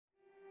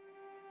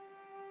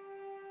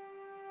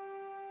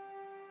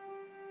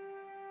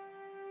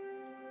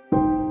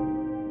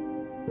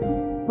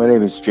My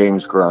name is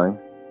James Grine.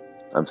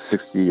 I'm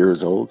 60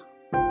 years old.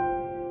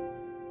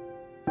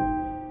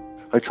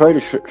 I tried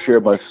to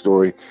share my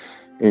story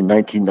in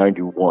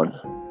 1991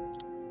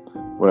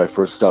 when I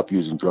first stopped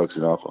using drugs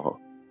and alcohol,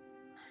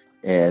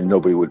 and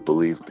nobody would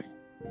believe me.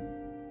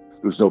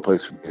 There was no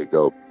place for me to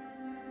go.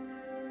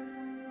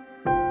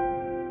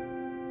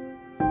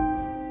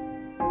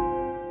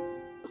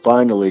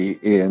 Finally,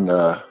 in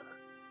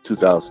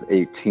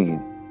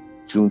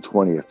 2018, June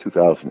 20th,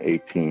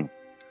 2018,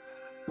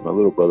 my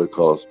little brother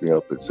calls me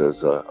up and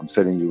says, I'm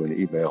sending you an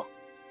email.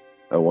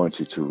 I want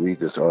you to read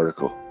this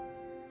article.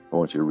 I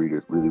want you to read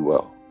it really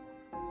well.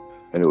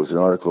 And it was an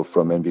article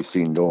from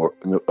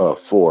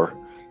NBC4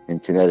 in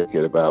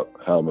Connecticut about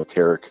how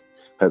McCarrick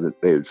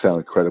they had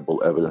found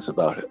credible evidence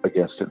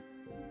against him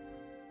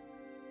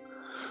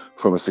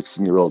from a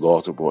 16-year-old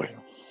altar boy.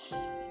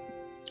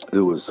 It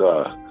was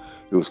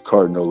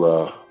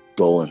Cardinal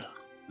Dolan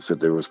who said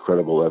there was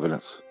credible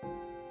evidence.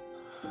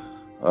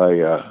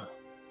 I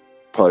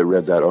probably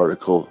read that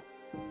article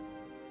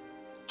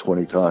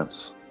 20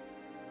 times.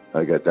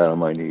 I got down on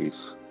my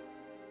knees,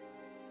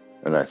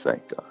 and I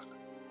thanked God.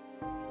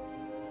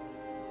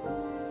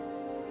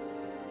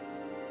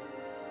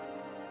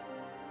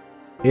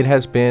 It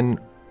has been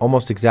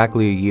almost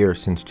exactly a year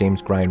since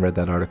James Grine read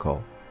that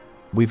article.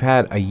 We've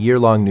had a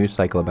year-long news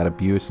cycle about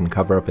abuse and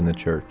cover-up in the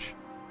church.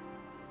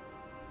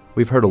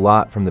 We've heard a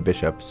lot from the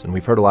bishops, and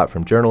we've heard a lot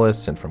from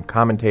journalists and from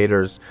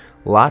commentators.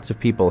 Lots of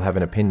people have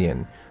an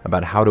opinion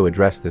about how to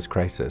address this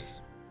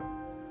crisis.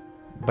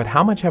 But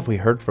how much have we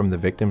heard from the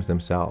victims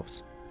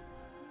themselves?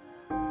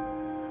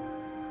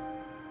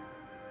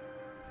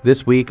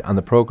 This week on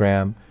the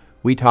program,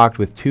 we talked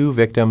with two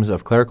victims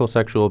of clerical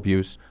sexual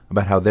abuse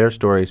about how their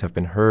stories have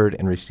been heard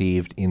and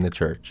received in the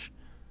church.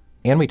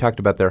 And we talked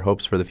about their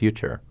hopes for the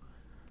future.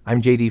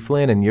 I'm J.D.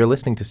 Flynn, and you're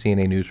listening to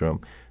CNA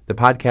Newsroom, the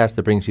podcast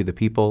that brings you the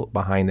people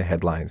behind the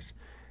headlines.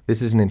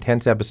 This is an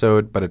intense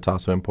episode, but it's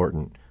also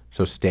important,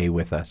 so stay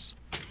with us.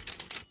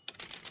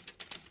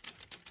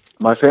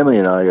 My family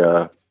and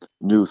I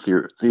knew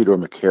Theodore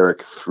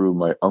McCarrick through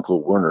my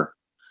uncle Werner.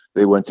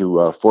 They went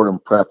to Fordham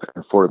Prep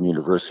and Fordham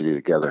University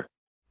together.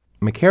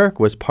 McCarrick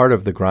was part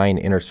of the Grine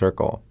inner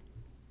circle.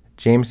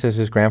 James says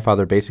his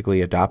grandfather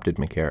basically adopted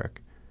McCarrick.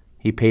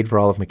 He paid for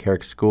all of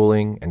McCarrick's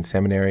schooling and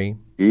seminary.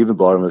 He even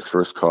bought him his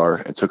first car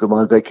and took him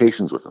on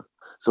vacations with him.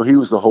 So he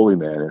was the holy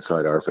man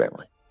inside our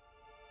family.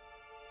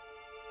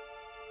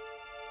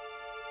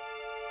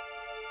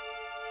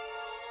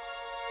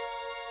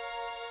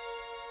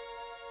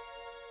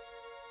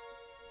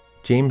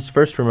 James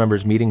first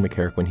remembers meeting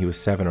McCarrick when he was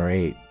 7 or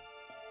 8.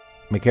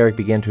 McCarrick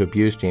began to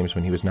abuse James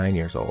when he was 9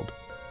 years old.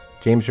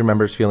 James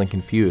remembers feeling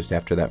confused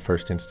after that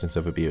first instance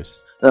of abuse.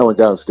 And I went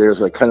downstairs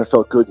and I kind of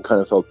felt good and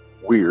kind of felt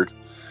weird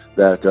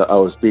that I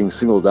was being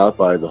singled out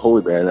by the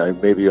holy man. I'm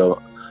going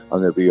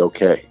to be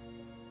okay.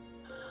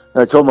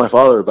 And I told my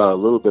father a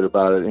little bit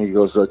about it, and he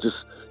goes,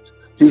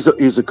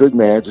 he's a good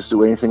man, just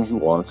do anything he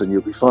wants and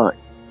you'll be fine.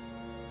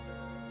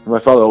 And my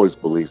father always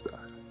believed that.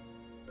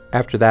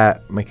 After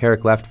that,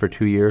 McCarrick left for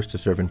 2 years to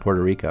serve in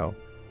Puerto Rico.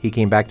 He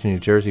came back to New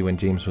Jersey when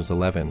James was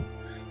 11.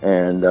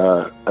 And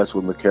that's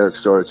when McCarrick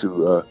started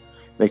to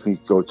make me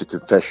go to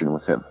confession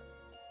with him.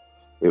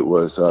 It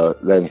was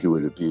then he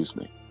would abuse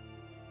me.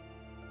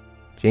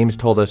 James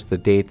told us the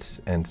dates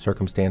and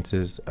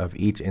circumstances of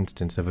each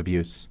instance of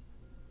abuse.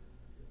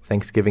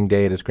 Thanksgiving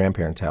Day at his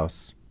grandparents'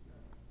 house,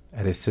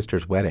 at his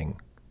sister's wedding.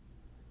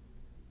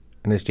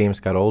 And as James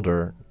got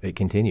older, it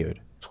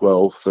continued.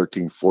 12,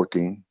 13,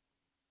 14,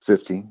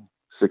 15,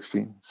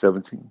 16,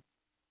 17,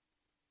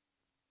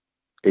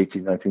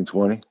 18, 19,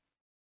 20.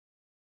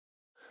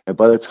 And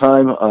by the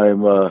time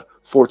I'm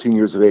 14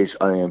 years of age,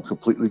 I am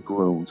completely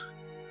groomed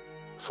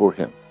for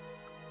him.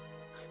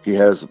 He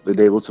has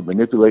been able to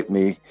manipulate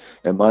me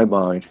and my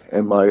mind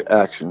and my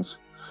actions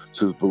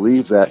to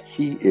believe that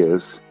he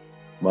is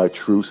my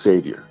true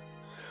savior,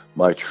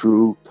 my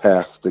true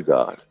path to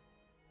God.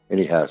 And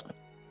he has me.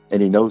 And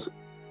he knows it.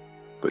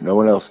 But no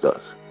one else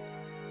does.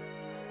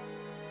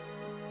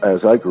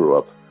 As I grew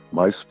up,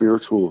 my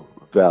spiritual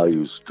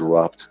values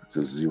dropped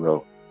to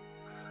zero.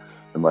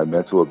 And my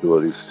mental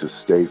abilities to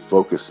stay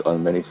focused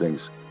on many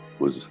things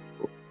was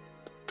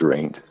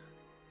drained.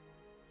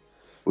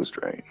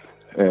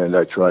 And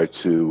I try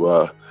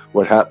to,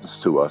 what happens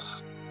to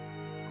us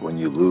when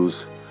you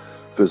lose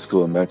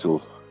physical and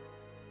mental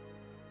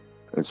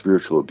and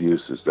spiritual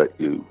abuse is that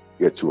you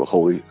get to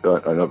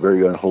a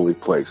very unholy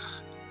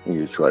place and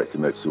you try to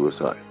commit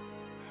suicide.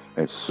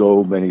 And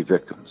so many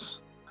victims.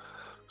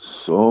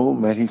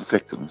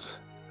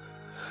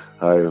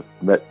 I have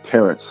met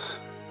parents.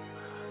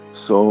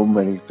 So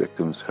many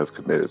victims have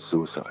committed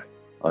suicide.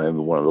 I am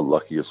one of the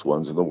luckiest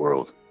ones in the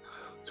world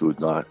to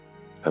not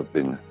have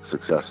been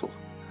successful.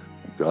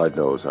 God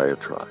knows I have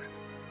tried.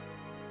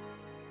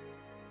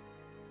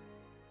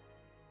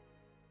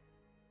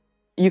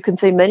 You can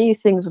say many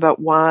things about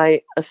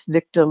why a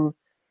victim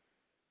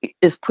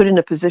is put in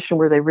a position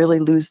where they really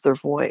lose their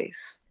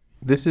voice.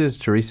 This is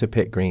Teresa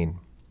Pitt Green.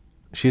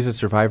 She's a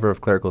survivor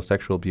of clerical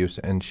sexual abuse,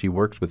 and she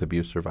works with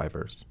abuse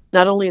survivors.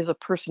 Not only is a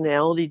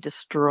personality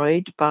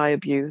destroyed by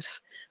abuse,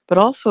 but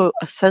also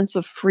a sense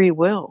of free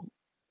will,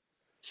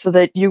 so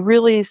that you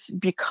really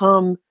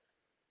become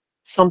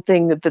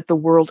something that the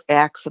world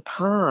acts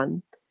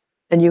upon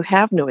and you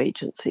have no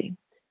agency.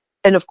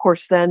 And of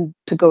course, then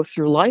to go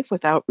through life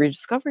without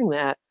rediscovering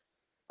that,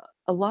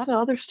 a lot of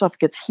other stuff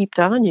gets heaped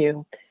on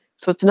you.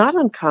 So it's not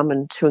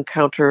uncommon to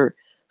encounter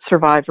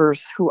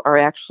survivors who are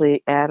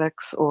actually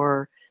addicts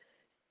or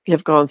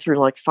have gone through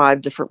like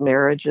 5 different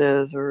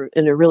marriages or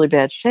in a really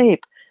bad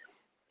shape.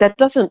 That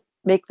doesn't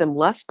make them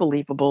less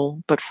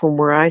believable, but from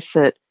where I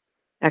sit,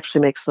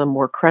 actually makes them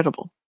more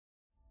credible.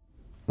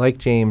 Like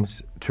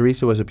James,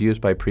 Teresa was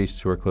abused by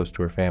priests who were close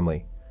to her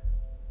family.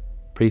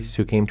 Priests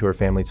who came to her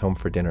family's home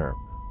for dinner,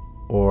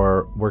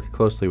 or worked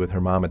closely with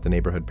her mom at the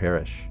neighborhood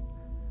parish.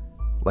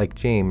 Like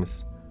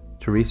James,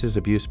 Teresa's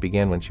abuse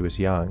began when she was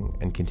young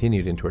and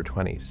continued into her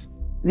 20s.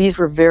 These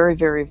were very,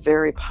 very,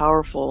 very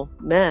powerful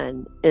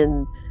men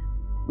in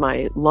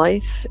my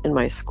life, in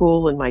my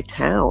school, in my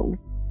town.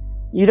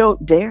 You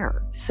don't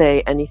dare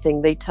say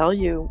anything. They tell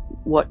you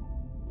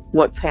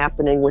what's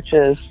happening, which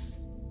is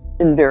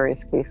in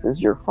various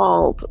cases your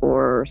fault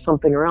or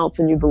something or else,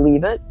 and you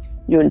believe it,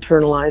 you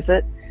internalize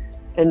it,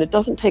 and it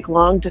doesn't take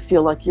long to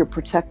feel like you're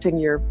protecting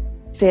your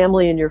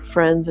family and your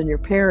friends and your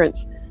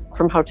parents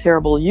from how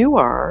terrible you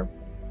are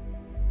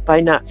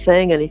by not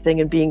saying anything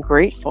and being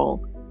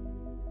grateful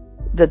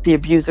that the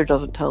abuser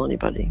doesn't tell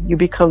anybody. You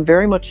become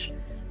very much,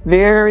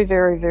 very,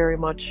 very, very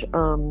much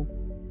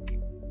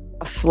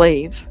a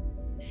slave,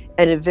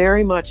 and it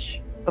very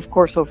much, of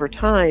course, over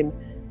time,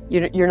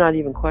 you're not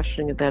even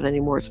questioning that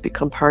anymore. It's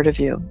become part of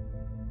you.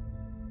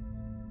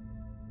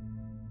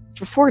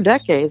 For 4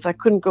 decades, I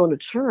couldn't go to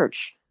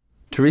church.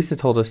 Teresa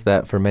told us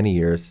that for many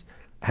years,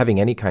 having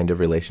any kind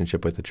of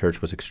relationship with the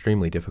church was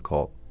extremely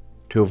difficult.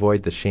 To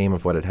avoid the shame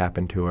of what had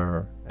happened to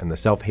her and the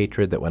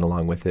self-hatred that went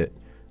along with it,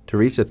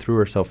 Teresa threw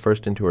herself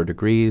first into her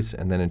degrees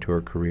and then into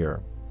her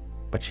career.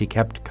 But she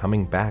kept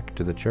coming back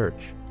to the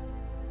church.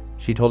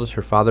 She told us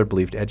her father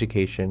believed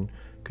education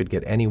could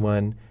get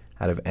anyone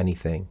out of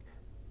anything,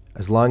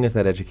 as long as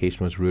that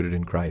education was rooted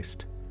in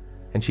Christ.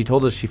 And she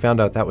told us she found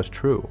out that was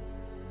true.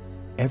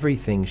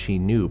 Everything she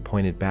knew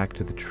pointed back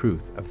to the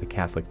truth of the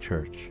Catholic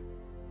Church.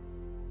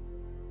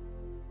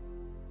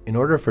 In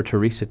order for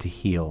Teresa to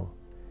heal,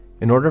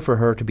 in order for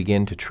her to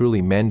begin to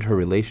truly mend her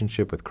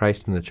relationship with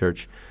Christ and the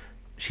Church,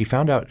 she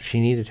found out she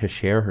needed to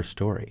share her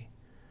story.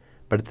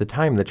 But at the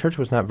time, the Church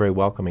was not very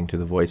welcoming to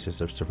the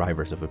voices of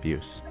survivors of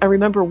abuse. I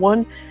remember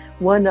one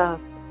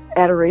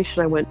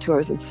adoration I went to. I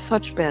was in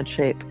such bad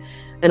shape,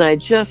 and I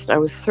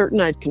was certain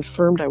I'd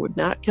confirmed I would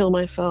not kill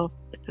myself.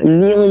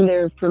 I'm kneeling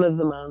there in front of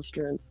the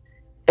monstrance,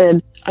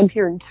 and I'm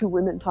hearing 2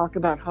 women talk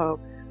about how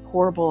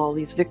horrible all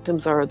these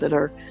victims are that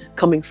are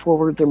coming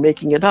forward. They're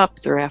making it up.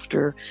 They're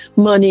after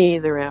money.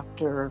 They're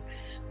after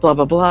blah,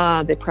 blah,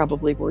 blah. They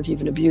probably weren't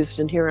even abused,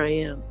 and here I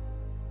am.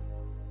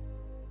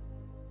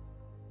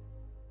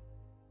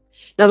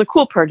 Now, the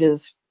cool part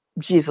is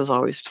Jesus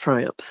always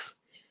triumphs,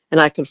 and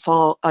I could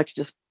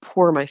just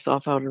pour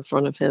myself out in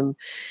front of him,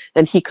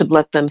 and he could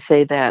let them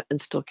say that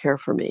and still care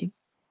for me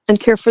and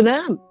care for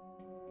them.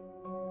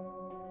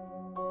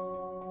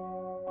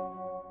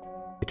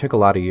 It took a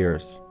lot of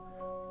years,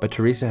 but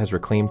Teresa has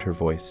reclaimed her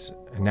voice,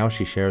 and now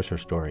she shares her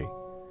story.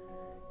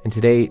 And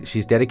today,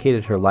 she's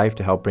dedicated her life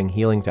to help bring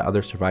healing to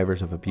other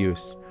survivors of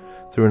abuse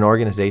through an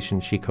organization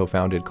she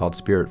co-founded called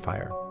Spirit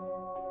Fire.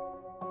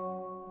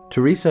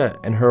 Teresa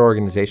and her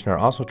organization are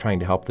also trying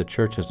to help the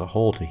church as a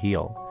whole to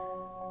heal.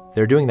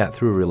 They're doing that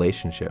through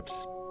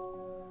relationships.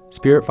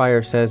 Spirit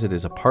Fire says it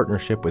is a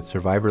partnership with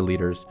survivor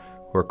leaders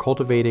who are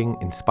cultivating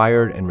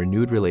inspired and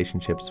renewed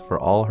relationships for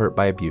all hurt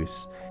by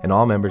abuse and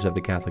all members of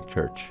the Catholic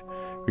Church,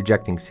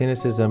 rejecting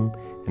cynicism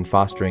and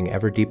fostering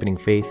ever-deepening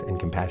faith and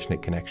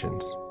compassionate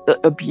connections. The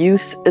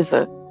abuse is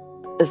a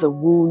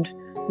wound,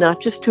 not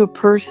just to a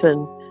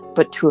person,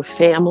 but to a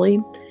family.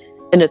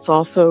 And it's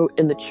also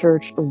in the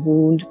church a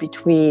wound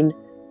between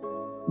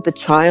the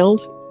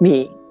child,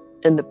 me,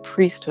 and the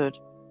priesthood,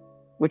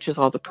 which is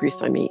all the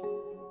priests I meet.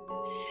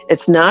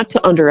 It's not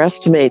to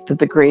underestimate that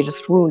the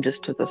greatest wound is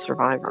to the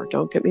survivor.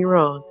 Don't get me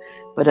wrong,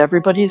 but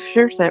everybody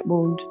shares that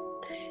wound.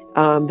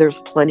 There's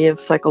plenty of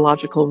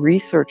psychological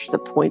research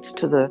that points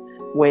to the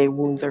way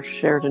wounds are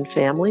shared in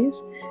families.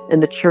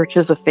 And the church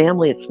is a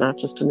family. It's not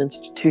just an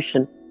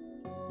institution.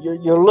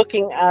 You're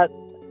looking at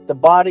the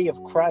body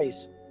of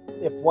Christ.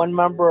 If one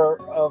member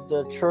of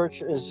the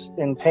church is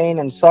in pain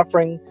and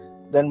suffering,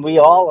 then we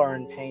all are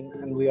in pain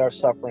and we are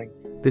suffering.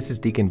 This is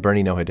Deacon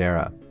Bernie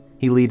Nojadera.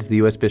 He leads the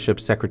U.S.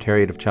 Bishop's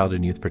Secretariat of Child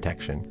and Youth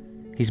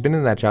Protection. He's been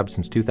in that job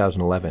since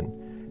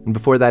 2011, and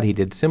before that he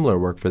did similar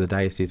work for the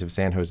Diocese of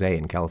San Jose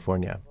in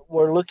California.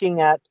 We're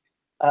looking at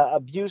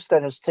abuse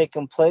that has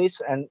taken place,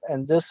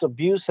 and this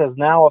abuse has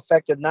now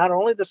affected not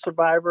only the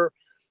survivor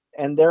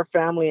and their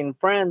family and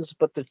friends,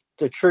 but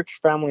the church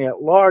family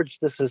at large.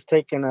 This has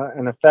taken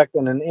an effect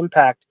and an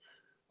impact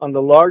on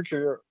the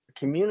larger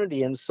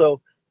community. And so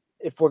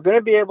if we're going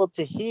to be able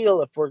to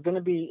heal, if we're going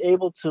to be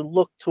able to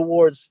look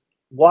towards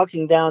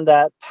walking down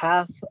that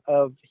path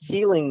of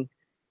healing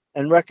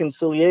and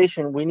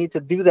reconciliation, we need to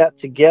do that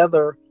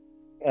together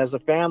as a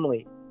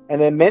family.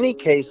 And in many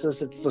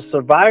cases, it's the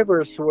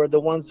survivors who are the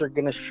ones that are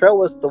going to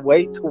show us the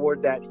way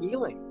toward that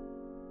healing.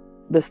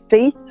 The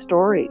faith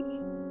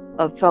stories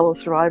of fellow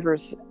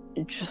survivors,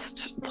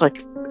 just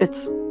like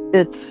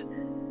it's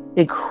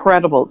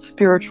incredible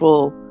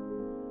spiritual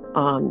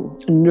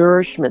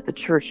nourishment the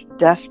church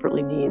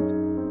desperately needs.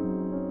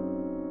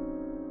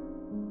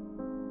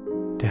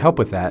 To help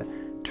with that,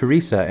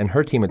 Teresa and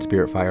her team at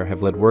Spirit Fire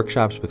have led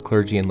workshops with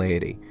clergy and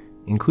laity,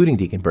 including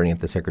Deacon Bernie at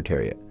the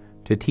Secretariat,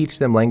 to teach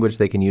them language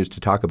they can use to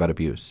talk about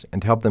abuse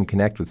and to help them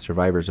connect with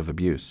survivors of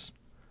abuse.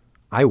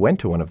 I went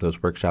to one of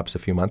those workshops a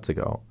few months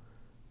ago.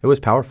 It was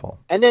powerful.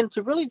 And then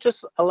to really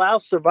just allow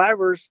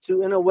survivors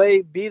to, in a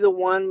way, be the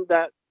one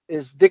that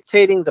is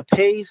dictating the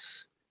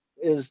pace,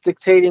 is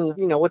dictating,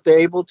 what they're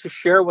able to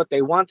share, what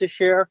they want to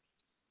share,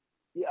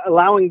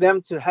 allowing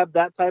them to have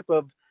that type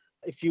of,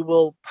 if you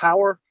will,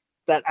 power,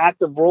 that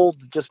active role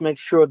to just make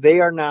sure they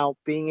are now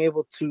being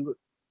able to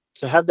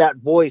have that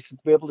voice and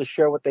to be able to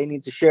share what they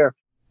need to share.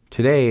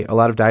 Today, a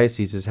lot of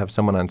dioceses have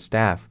someone on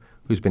staff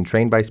who's been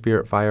trained by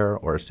Spirit Fire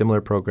or a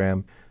similar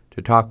program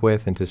to talk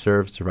with and to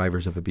serve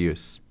survivors of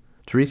abuse.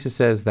 Teresa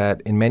says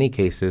that in many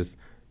cases,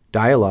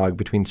 dialogue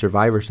between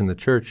survivors and the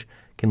church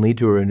can lead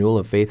to a renewal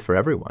of faith for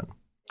everyone.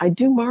 I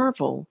do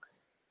marvel.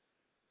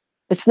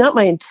 It's not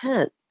my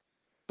intent,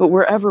 but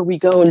wherever we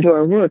go and do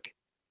our work,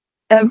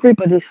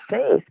 everybody's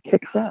faith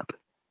kicks up.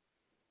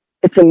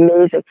 It's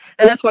amazing.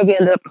 And that's why we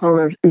ended up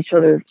calling each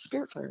other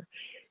Spirit Fire.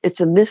 It's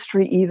a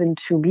mystery even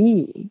to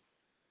me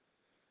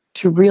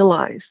to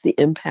realize the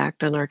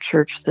impact on our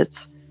church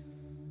that's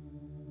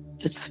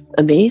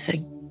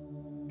amazing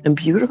and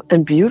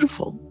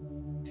beautiful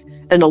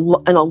and a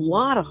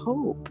lot of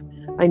hope.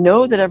 I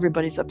know that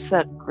everybody's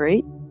upset.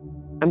 Great.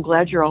 I'm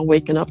glad you're all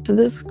waking up to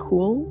this.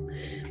 Cool.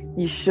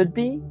 You should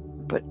be.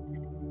 But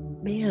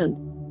man,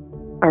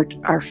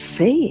 our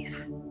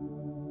faith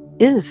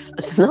is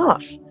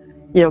enough.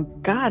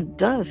 God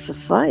does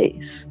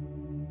suffice.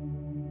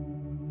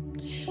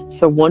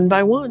 So one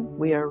by one,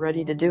 we are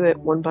ready to do it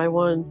one by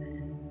one,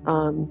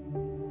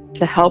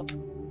 to help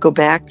go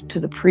back to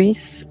the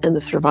priests and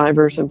the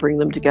survivors and bring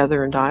them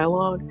together in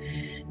dialogue.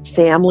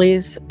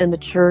 Families and the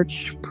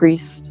church,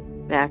 priests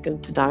back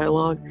into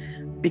dialogue,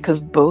 because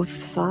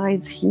both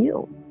sides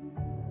heal.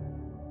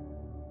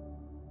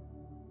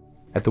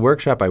 At the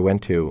workshop I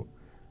went to,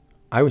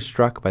 I was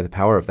struck by the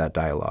power of that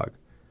dialogue.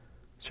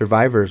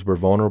 Survivors were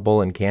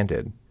vulnerable and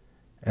candid.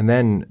 And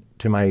then,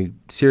 to my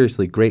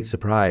seriously great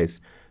surprise,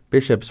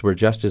 bishops were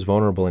just as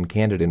vulnerable and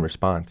candid in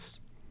response.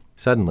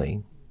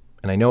 Suddenly,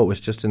 and I know it was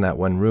just in that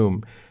one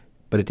room,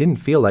 but it didn't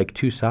feel like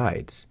two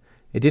sides.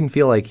 It didn't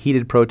feel like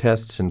heated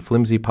protests and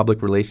flimsy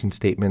public relations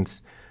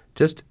statements.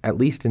 Just, at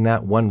least in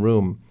that one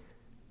room,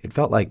 it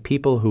felt like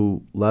people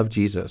who loved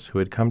Jesus, who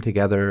had come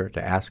together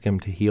to ask him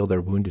to heal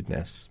their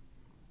woundedness.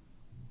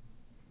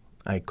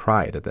 I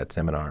cried at that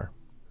seminar.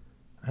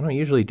 I don't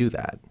usually do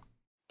that.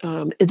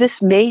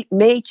 This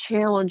may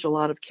challenge a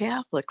lot of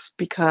Catholics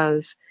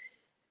because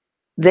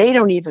they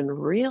don't even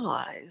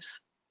realize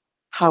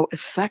how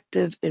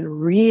effective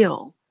and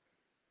real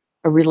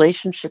a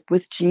relationship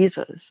with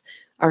Jesus,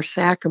 our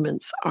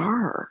sacraments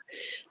are.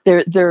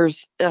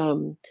 There's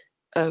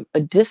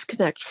a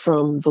disconnect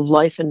from the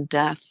life and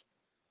death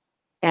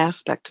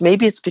aspect.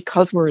 Maybe it's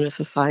because we're in a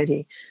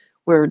society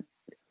where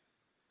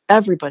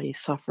everybody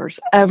suffers,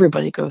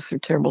 everybody goes through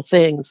terrible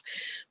things,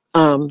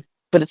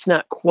 but it's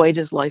not quite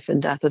as life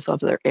and death as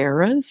other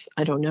eras.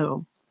 I don't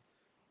know.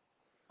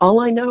 All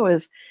I know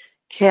is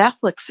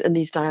Catholics in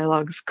these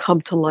dialogues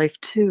come to life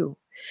too,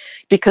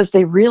 because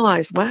they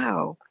realize,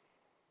 wow,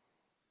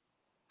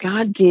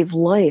 God gave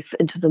life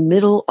into the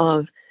middle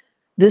of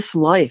this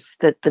life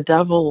that the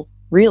devil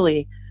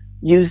really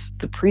used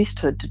the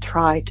priesthood to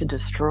try to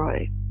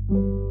destroy.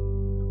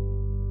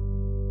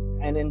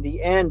 And in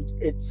the end,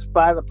 it's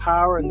by the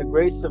power and the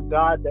grace of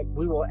God that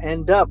we will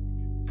end up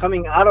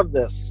coming out of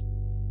this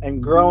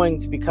and growing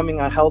to becoming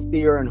a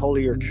healthier and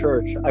holier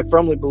church. I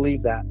firmly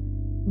believe that.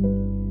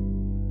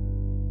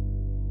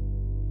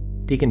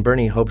 Deacon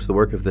Bernie hopes the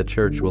work of the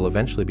church will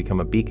eventually become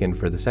a beacon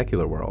for the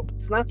secular world.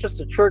 It's not just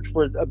a church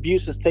where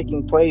abuse is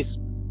taking place.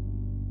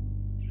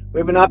 We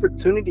have an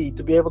opportunity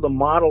to be able to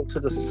model to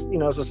the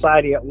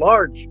society at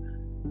large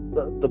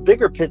the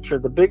bigger picture,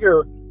 the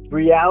bigger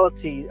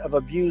reality of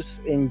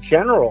abuse in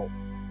general.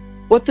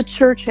 What the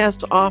church has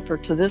to offer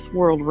to this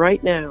world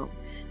right now,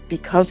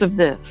 because of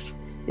this,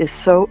 is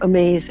so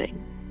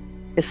amazing.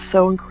 It's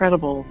so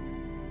incredible.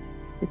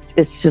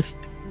 It's just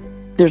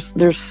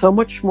there's so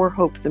much more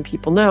hope than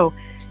people know.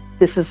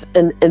 This is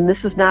and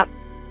this is not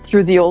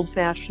through the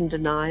old-fashioned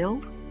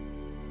denial.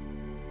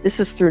 This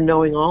is through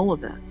knowing all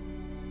of it.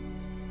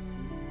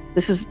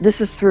 This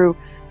is through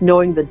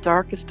knowing the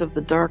darkest of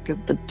the dark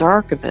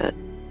of it.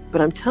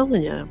 But I'm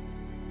telling you,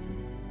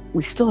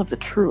 we still have the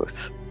truth.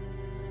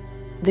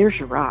 There's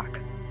your rock.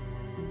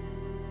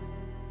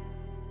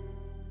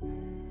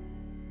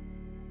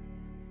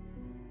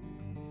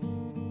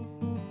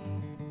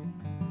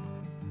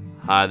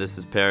 Hi, this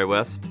is Perry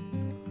West.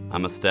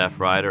 I'm a staff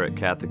writer at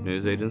Catholic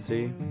News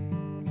Agency.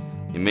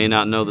 You may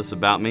not know this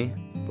about me,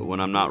 but when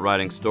I'm not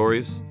writing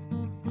stories,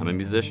 I'm a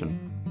musician.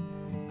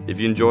 If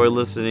you enjoy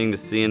listening to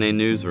CNA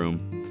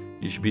Newsroom,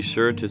 you should be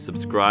sure to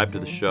subscribe to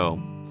the show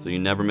so you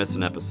never miss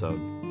an episode.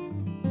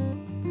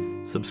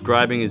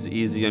 Subscribing is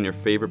easy on your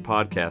favorite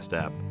podcast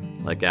app,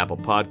 like Apple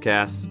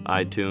Podcasts,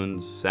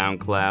 iTunes,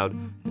 SoundCloud,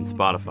 and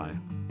Spotify.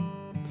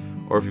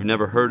 Or if you've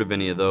never heard of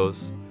any of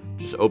those,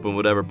 just open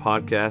whatever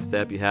podcast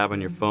app you have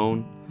on your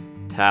phone,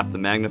 tap the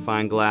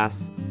magnifying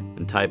glass,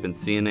 and type in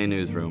CNA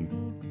Newsroom.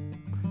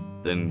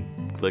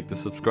 Then click the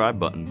subscribe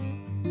button.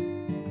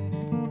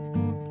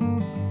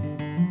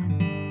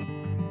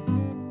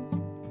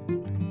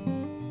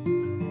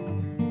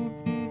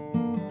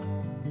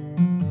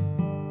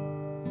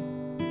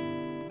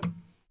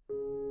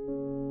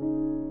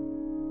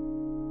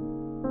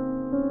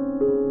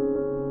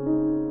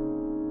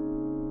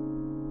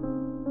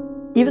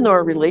 Even though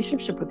our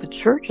relationship with the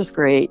church is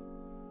great,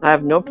 I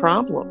have no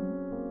problem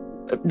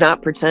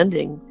not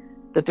pretending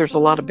that there's a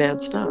lot of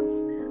bad stuff.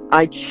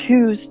 I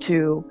choose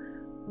to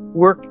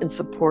work and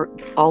support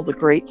all the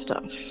great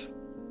stuff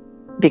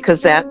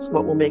because that's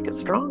what will make it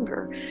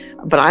stronger.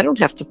 But I don't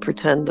have to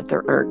pretend that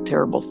there aren't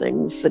terrible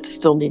things that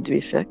still need to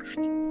be fixed.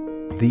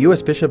 The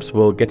U.S. bishops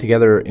will get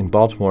together in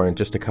Baltimore in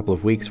just a couple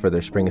of weeks for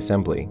their spring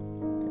assembly,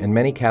 and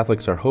many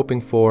Catholics are hoping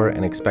for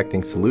and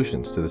expecting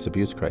solutions to this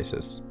abuse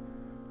crisis.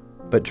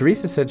 But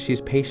Teresa said she's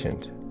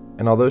patient,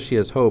 and although she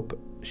has hope,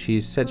 she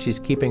said she's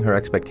keeping her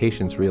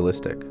expectations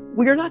realistic.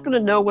 We're not going to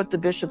know what the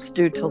bishops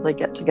do till they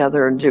get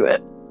together and do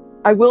it.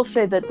 I will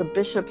say that the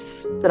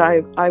bishops that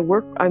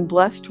I'm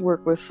blessed to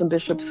work with some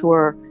bishops who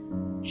are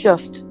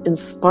just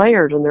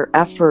inspired in their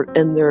effort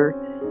and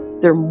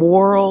their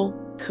moral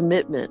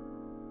commitment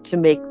to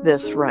make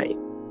this right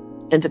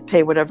and to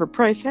pay whatever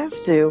price has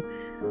to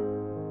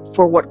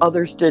for what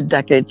others did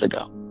decades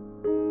ago.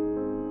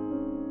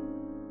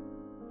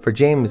 For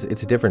James,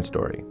 it's a different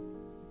story,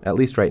 at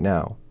least right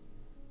now.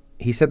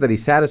 He said that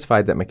he's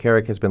satisfied that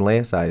McCarrick has been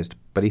laicized,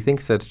 but he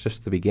thinks that's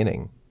just the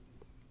beginning.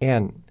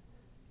 And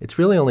it's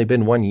really only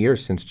been 1 year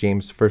since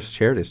James first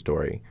shared his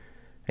story,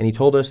 and he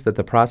told us that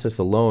the process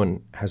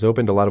alone has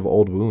opened a lot of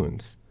old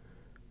wounds.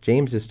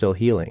 James is still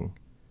healing,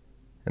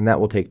 and that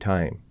will take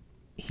time.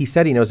 He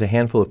said he knows a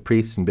handful of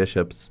priests and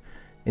bishops,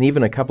 and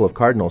even a couple of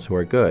cardinals who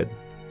are good.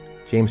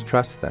 James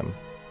trusts them.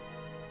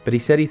 But he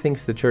said he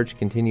thinks the church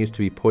continues to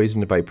be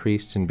poisoned by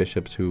priests and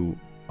bishops who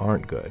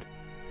aren't good.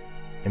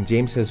 And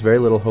James has very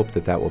little hope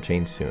that that will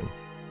change soon.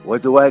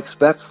 What do I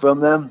expect from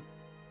them?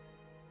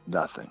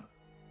 Nothing.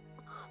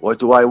 What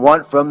do I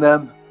want from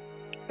them?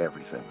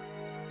 Everything.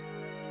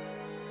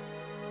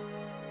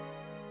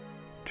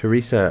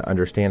 Teresa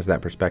understands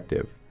that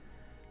perspective.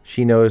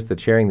 She knows that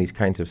sharing these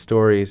kinds of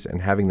stories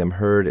and having them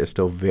heard is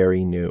still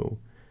very new.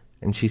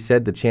 And she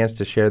said the chance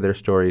to share their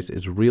stories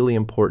is really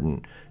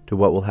important to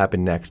what will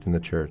happen next in the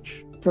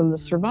church. From the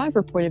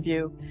survivor point of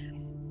view,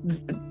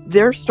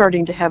 they're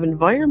starting to have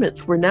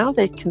environments where now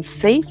they can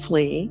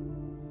safely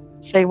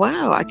say,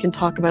 wow, I can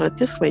talk about it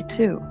this way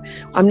too.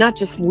 I'm not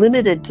just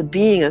limited to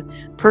being a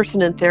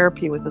person in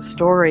therapy with a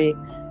story,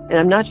 and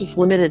I'm not just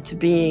limited to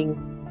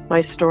being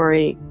my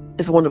story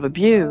is one of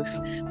abuse,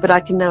 but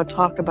I can now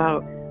talk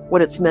about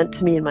what it's meant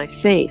to me in my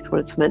faith, what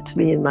it's meant to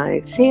me in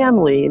my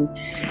family.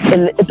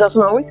 And it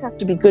doesn't always have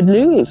to be good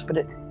news,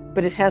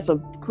 but it has a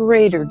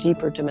greater,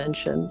 deeper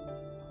dimension.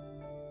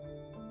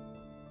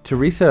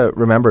 Teresa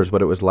remembers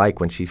what it was like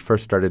when she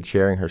first started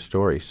sharing her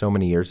story so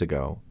many years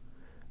ago.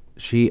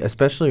 She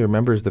especially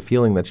remembers the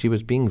feeling that she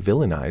was being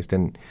villainized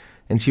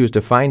and she was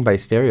defined by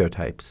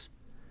stereotypes.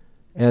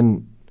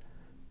 And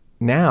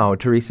now,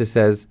 Teresa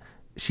says,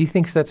 she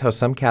thinks that's how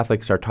some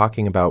Catholics are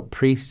talking about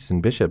priests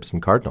and bishops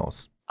and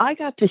cardinals. I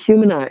got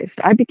dehumanized.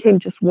 I became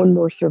just one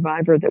more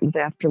survivor that was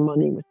after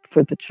money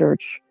for the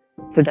church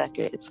for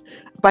decades.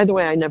 By the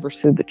way, I never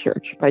sued the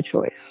church by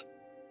choice.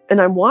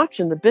 And I'm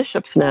watching the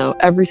bishops now.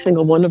 Every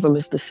single one of them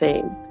is the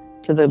same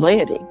to the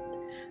laity.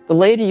 The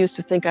laity used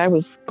to think I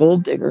was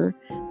gold digger.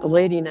 The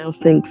laity now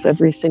thinks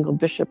every single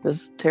bishop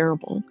is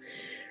terrible.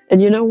 And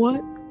you know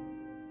what?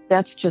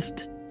 That's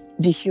just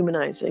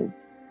dehumanizing.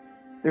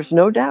 There's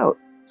no doubt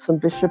some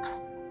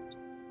bishops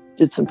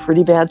did some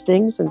pretty bad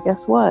things, and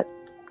guess what?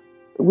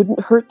 It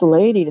wouldn't hurt the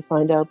laity to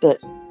find out that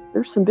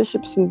there's some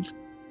bishops who've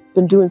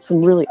been doing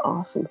some really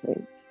awesome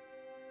things.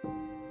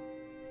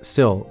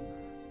 Still,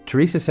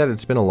 Teresa said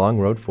it's been a long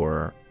road for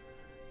her,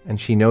 and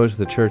she knows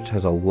the church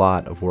has a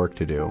lot of work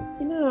to do.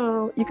 You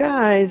know, you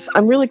guys,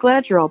 I'm really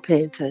glad you're all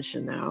paying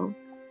attention now.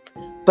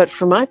 But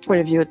from my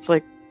point of view, it's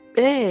like,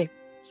 hey,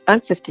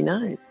 I'm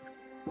 59.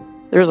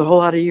 There's a whole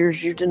lot of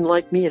years you didn't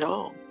like me at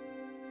all.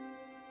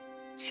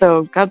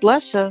 So God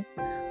bless you.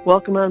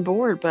 Welcome on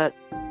board. But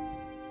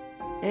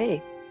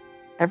hey,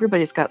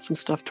 everybody's got some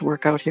stuff to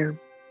work out here.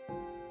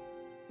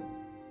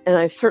 And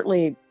I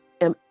certainly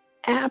am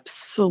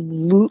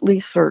absolutely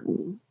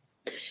certain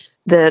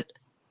that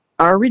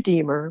our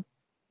Redeemer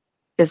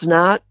is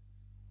not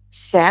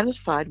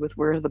satisfied with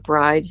where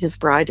his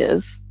bride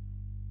is.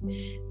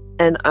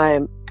 And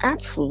I'm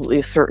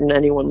absolutely certain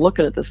anyone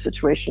looking at this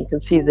situation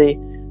can see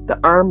the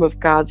arm of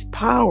God's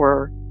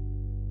power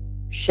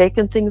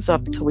shaking things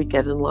up till we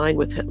get in line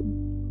with him.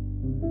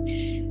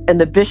 And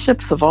the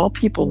bishops of all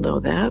people know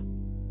that.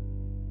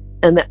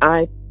 And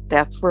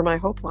that's where my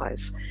hope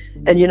lies.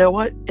 And you know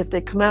what? If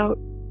they come out,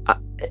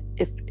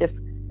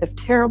 if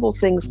terrible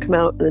things come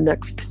out in the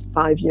next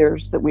 5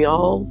 years that we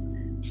all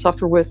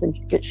suffer with and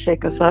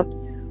shake us up,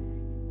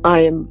 I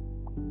am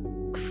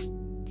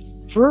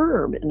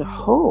firm in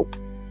hope,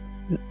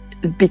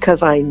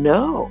 because I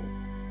know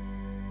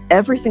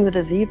everything that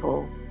is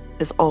evil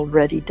is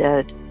already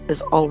dead,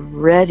 is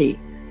already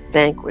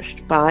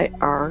vanquished by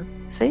our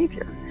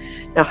Savior.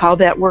 Now, how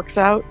that works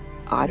out,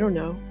 I don't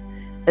know.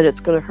 And it's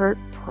going to hurt,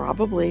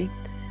 probably.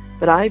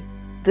 But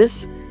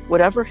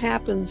whatever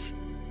happens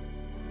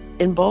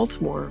in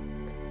Baltimore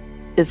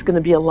is going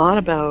to be a lot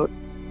about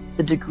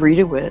the degree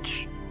to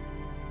which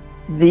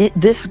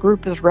this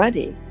group is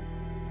ready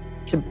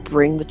to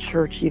bring the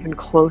church even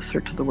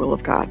closer to the will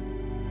of God.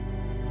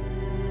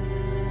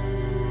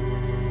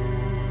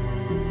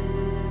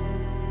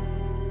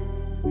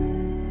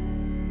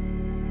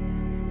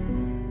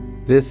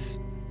 This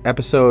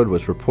episode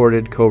was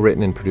reported,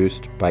 co-written, and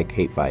produced by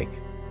Kate Veik.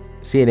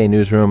 CNA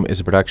Newsroom is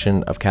a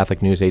production of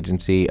Catholic News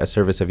Agency, a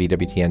service of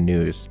EWTN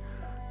News.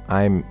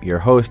 I'm your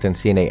host and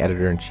CNA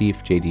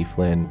Editor-in-Chief, J.D.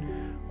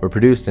 Flynn. We're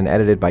produced and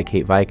edited by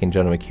Kate Veik and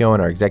Jonah McKeown.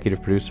 Our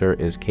executive producer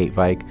is Kate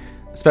Veik.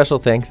 Special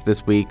thanks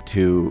this week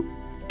to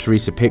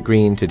Teresa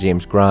Pittgreen, to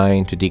James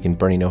Grine, to Deacon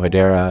Bernie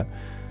Nohedera,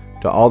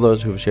 to all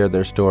those who have shared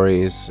their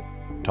stories,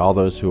 to all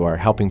those who are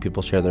helping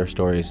people share their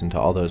stories, and to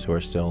all those who are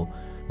still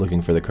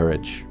looking for the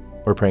courage.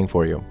 We're praying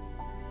for you.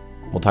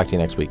 We'll talk to you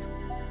next week.